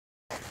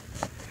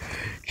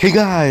Hey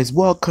guys,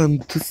 welcome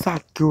to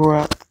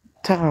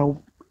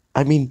Sakuratown.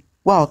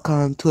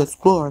 Welcome to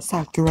explore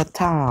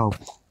Sakuratown.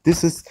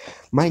 This is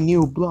my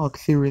new blog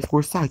series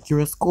for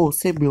Sakura School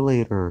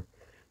Simulator.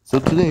 So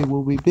today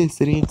we'll be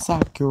visiting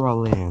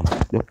Sakuraland,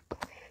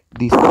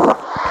 the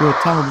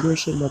Sakuratown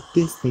version of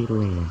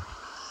Disneyland.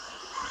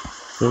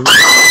 So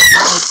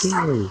right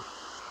there.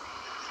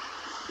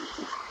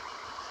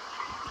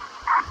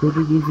 So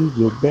this is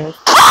the best.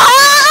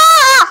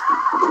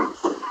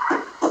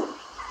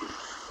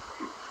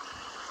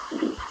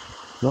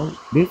 So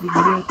this is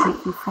the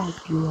entrance to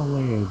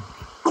Sakuraland.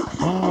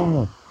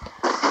 Ah,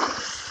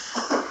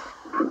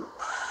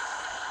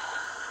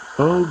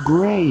 oh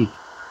great,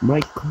 my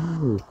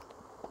car.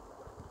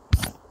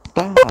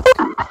 Stop.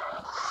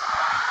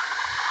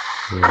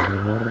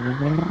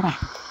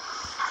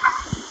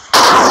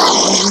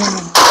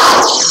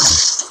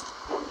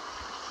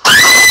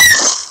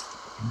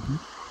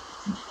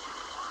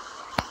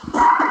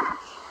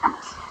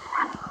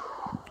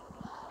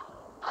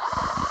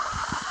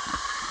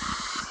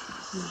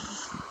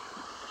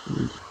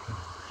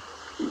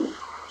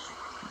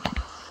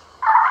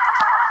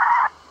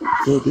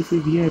 So this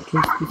is the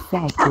entrance to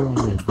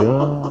Sakuraland.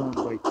 Oh,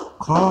 my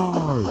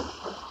car.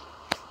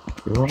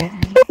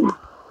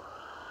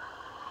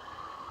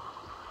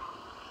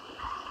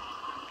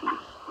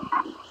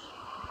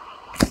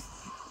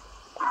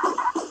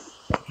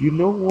 You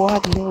know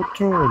what? No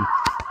turn.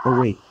 Oh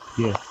wait,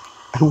 yeah.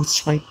 I was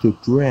trying to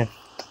drift.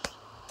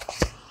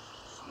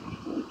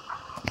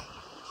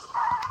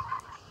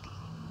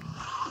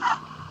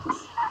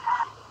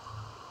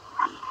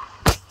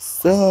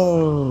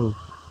 So,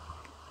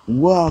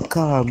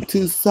 welcome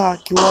to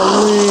Sakuraland.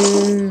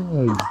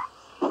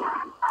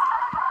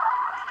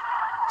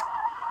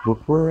 But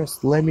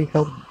first, let me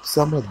help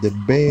some of the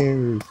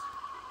bears.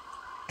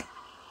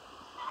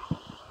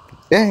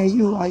 Hey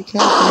you, I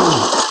can help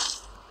you.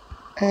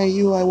 Hey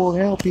you, I will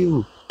help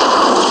you.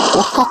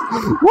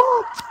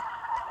 What?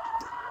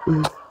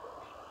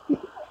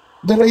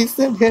 Did I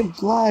send him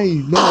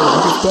flying? No,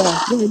 he's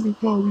back. Let me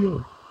help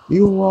you.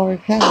 You are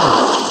help.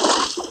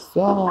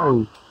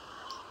 So,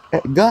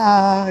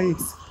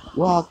 guys,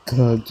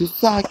 welcome to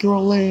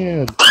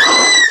Sakuraland.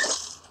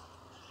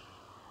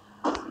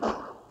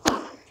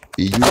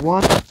 You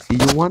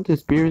want to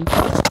experience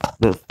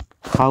the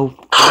how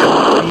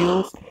it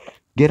feels?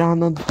 Get on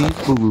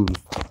these balloons.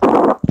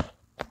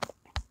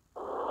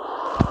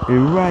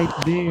 And right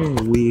there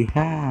we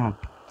have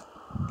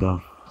the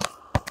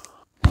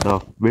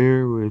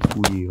Ferris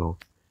wheel.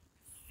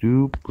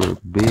 Super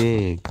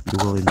big. You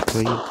will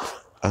enjoy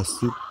a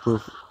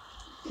super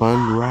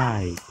fun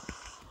ride.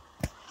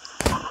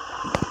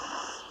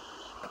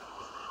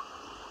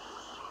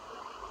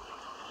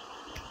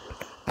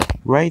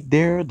 Right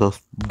there,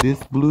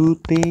 this blue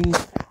thing.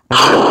 I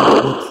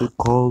don't know what's it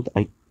called.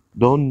 I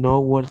don't know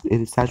what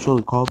it is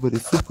actually called, but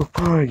it's super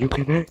fun. You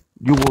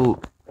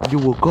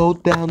will go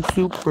down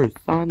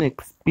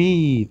supersonic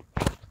speed,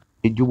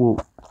 and you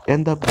will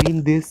end up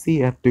being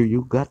dizzy after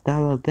you got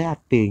out of that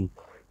thing.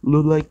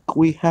 Look like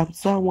we have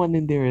someone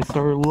in there. It's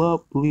our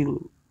lovely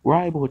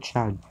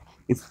rival-chan.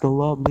 It's the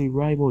lovely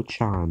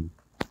rival-chan.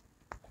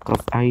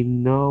 Cause I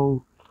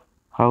know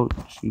how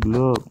she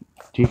looks.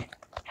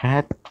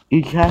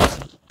 It has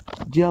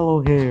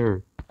yellow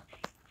hair.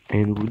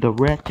 And with the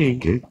red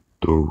thing is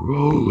the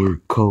roller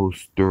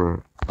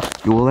coaster.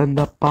 You will end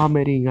up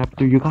vomiting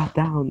after you got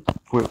down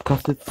for it,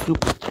 cause it's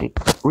super. It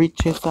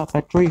reaches up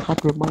at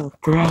 300 miles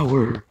per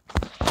hour.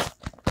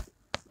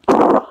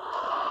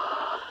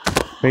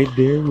 Right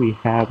there we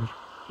have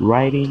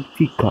riding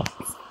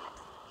teacups.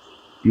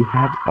 You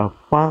have a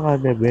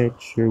fun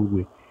adventure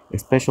with,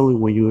 especially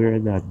when you're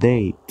on a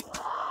date.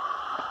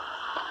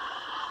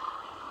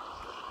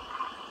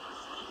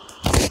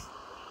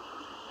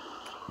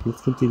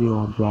 Let's continue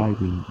on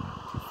driving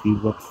to see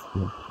what's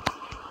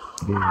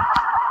there.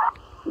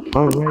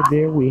 Oh, right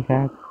there we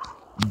have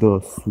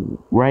the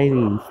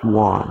riding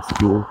swans.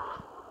 You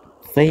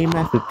same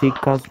as the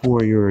teacups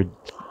for your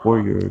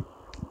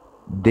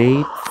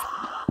dates,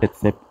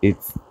 except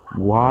it's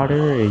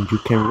water and you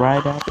can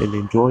ride up and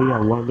enjoy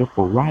a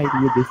wonderful ride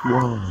with the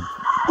swans.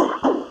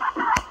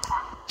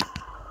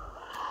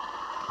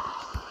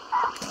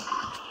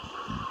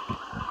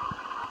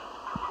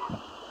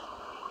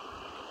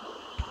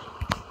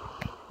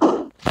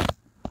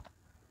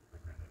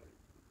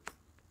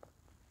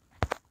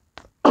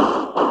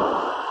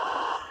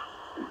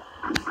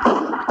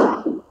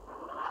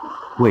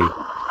 Wait,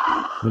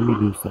 let me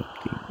do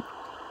something.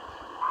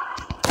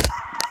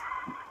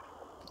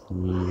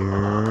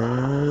 Yeah.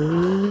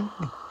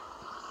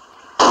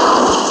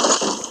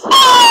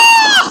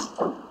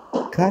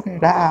 Cut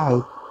it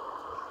out.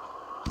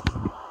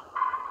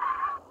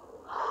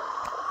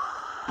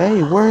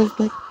 Hey, where's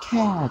the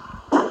cat?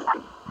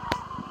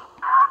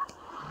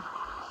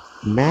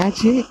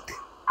 Magic?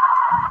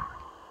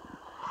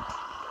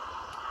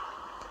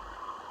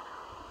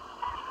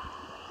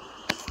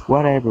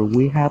 Whatever,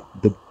 we have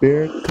the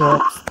Bear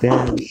Cup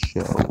Stand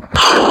Show.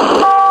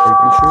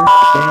 pretty sure it's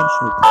a dance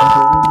show. I have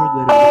a rumor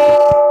that it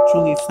was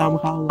actually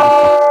somehow like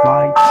a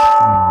fight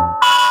show.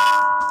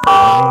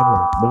 Whatever.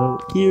 But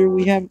here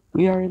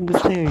we are in the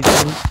stage.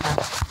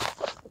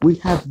 We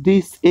have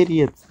these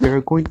idiots that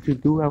are going to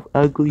do an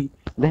ugly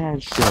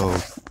dance show.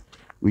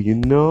 Well, you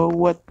know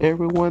what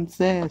everyone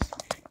says?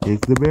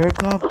 It's the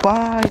America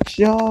Fight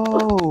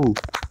Show!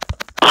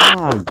 Come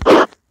on!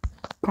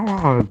 Come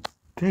on!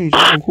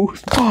 Deja,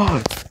 who's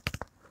boss?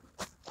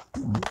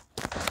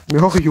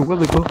 No, you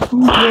wanna go?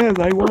 Yes,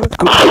 I wanna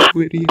go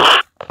with you.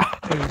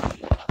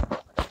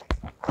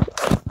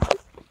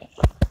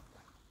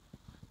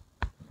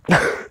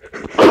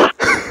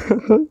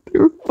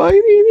 They're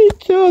fighting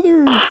each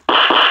other!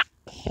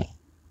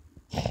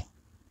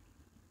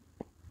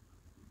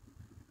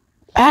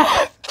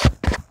 Ah!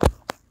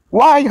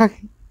 Why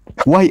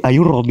are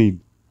you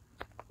running?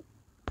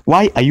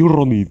 Why are you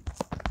running?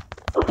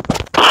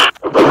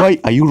 Why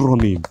are you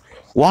running?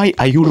 Why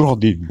are you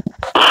running?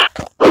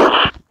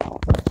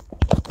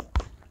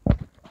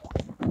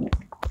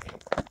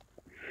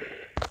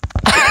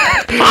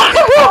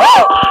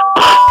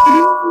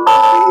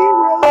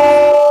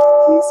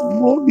 He's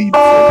running.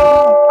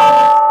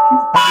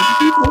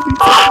 He's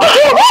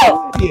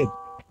running.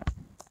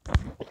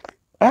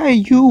 Hey,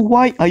 you,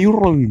 why are you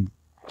running?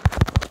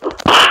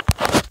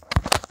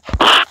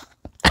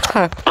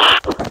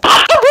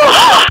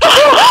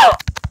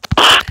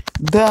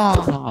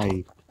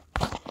 Die!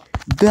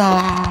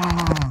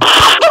 Die!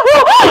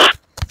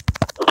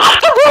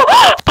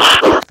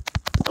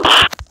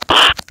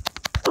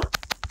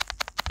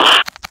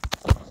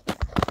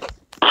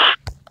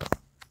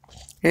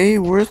 Hey,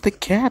 where's the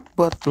cat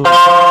butler?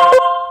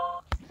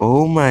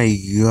 Oh my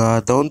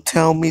god, don't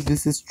tell me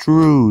this is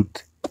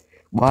truth.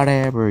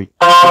 Whatever.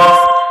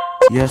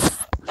 Just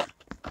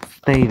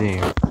stay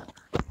there.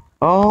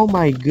 Oh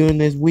my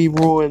goodness, we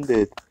ruined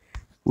it.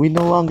 We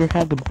no longer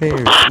have the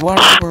bears.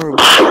 Whatever.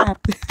 What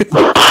happened?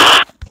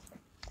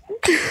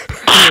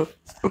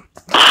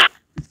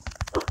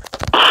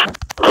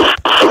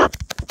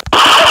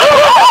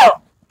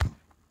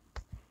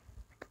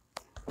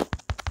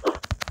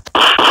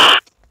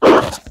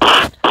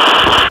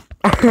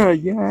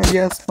 Yeah,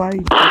 yes,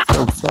 fight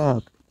yourselves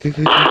up.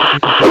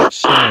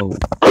 Show.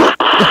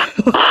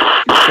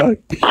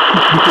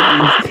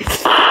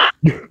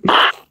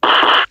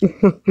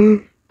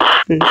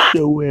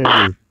 Show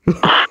ever.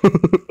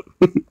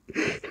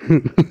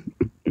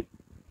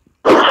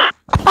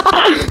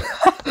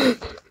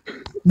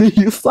 Did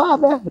you saw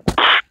that?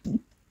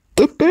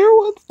 The bear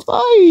was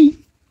flying.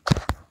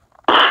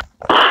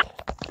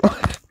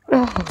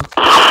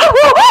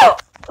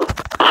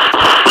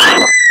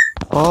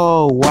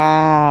 Oh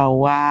wow,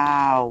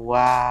 wow,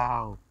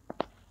 wow.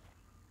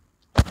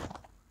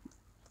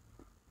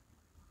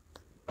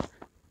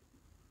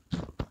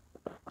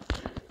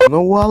 You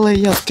know what?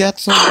 Let's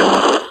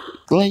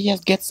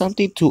just get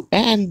something to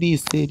end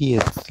these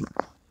idiots.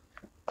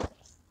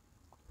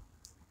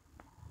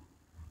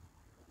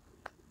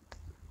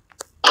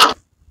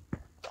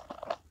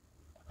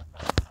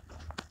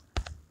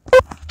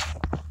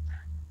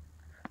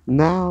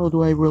 Now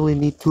do I really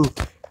need to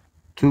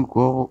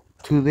go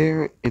to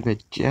there in a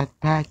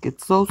jetpack?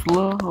 It's so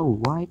slow.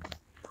 Why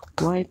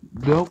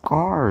no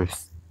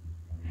cars?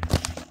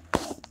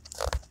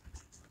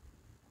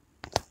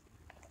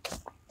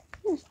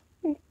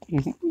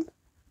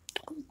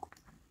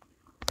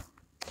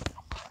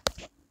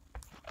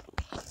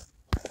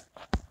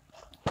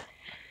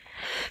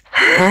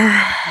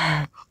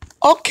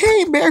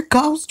 Okay, Bear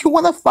Cubs, you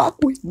wanna fuck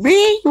with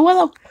me? You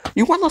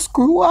wanna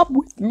screw up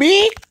with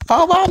me?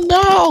 How about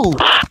no?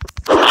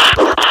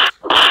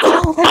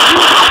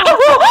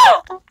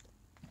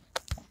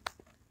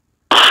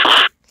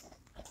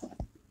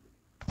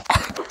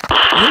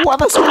 You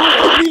wanna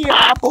screw me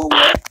up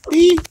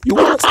already? You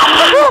wanna screw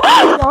me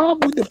up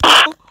with the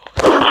people?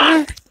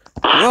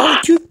 Well,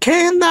 you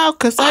can now,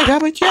 cause I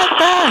have a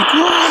jetpack.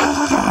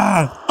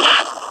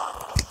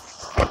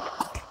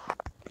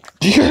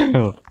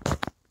 Yeah.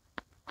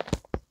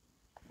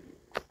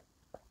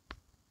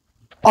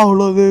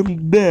 All of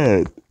them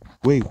dead.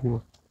 Wait,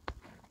 what?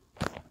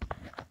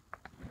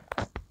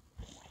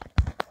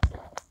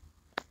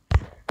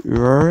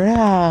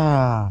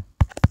 Yeah.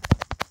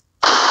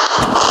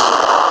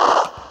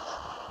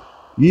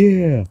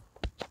 Yeah.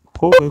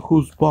 Okay,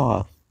 who's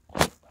boss?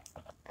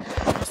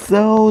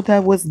 So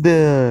that was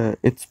the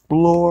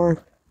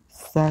Explore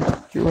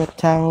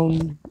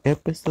Sakuratown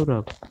episode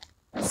of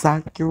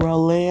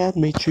Sakuraland.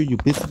 Make sure you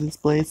visit this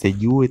place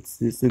and you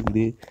exist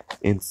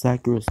in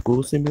Sakura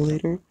School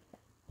Simulator.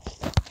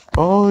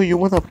 Oh, you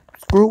wanna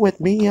screw with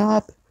me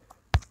up?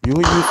 You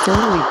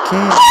certainly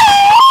can.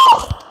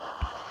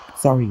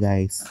 Sorry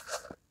guys.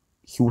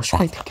 He was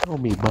trying to kill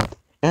me, but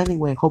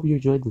anyway, hope you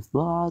enjoyed this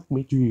vlog.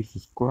 Make sure you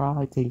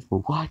subscribe. Thanks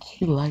for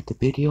watching. Like the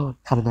video.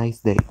 Have a nice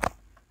day.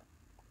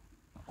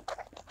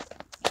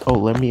 Oh,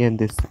 let me end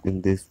this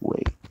in this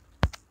way.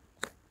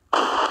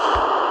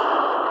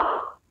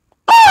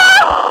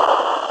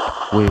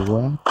 Wait,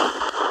 what?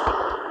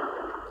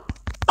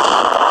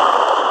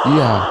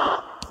 Yeah.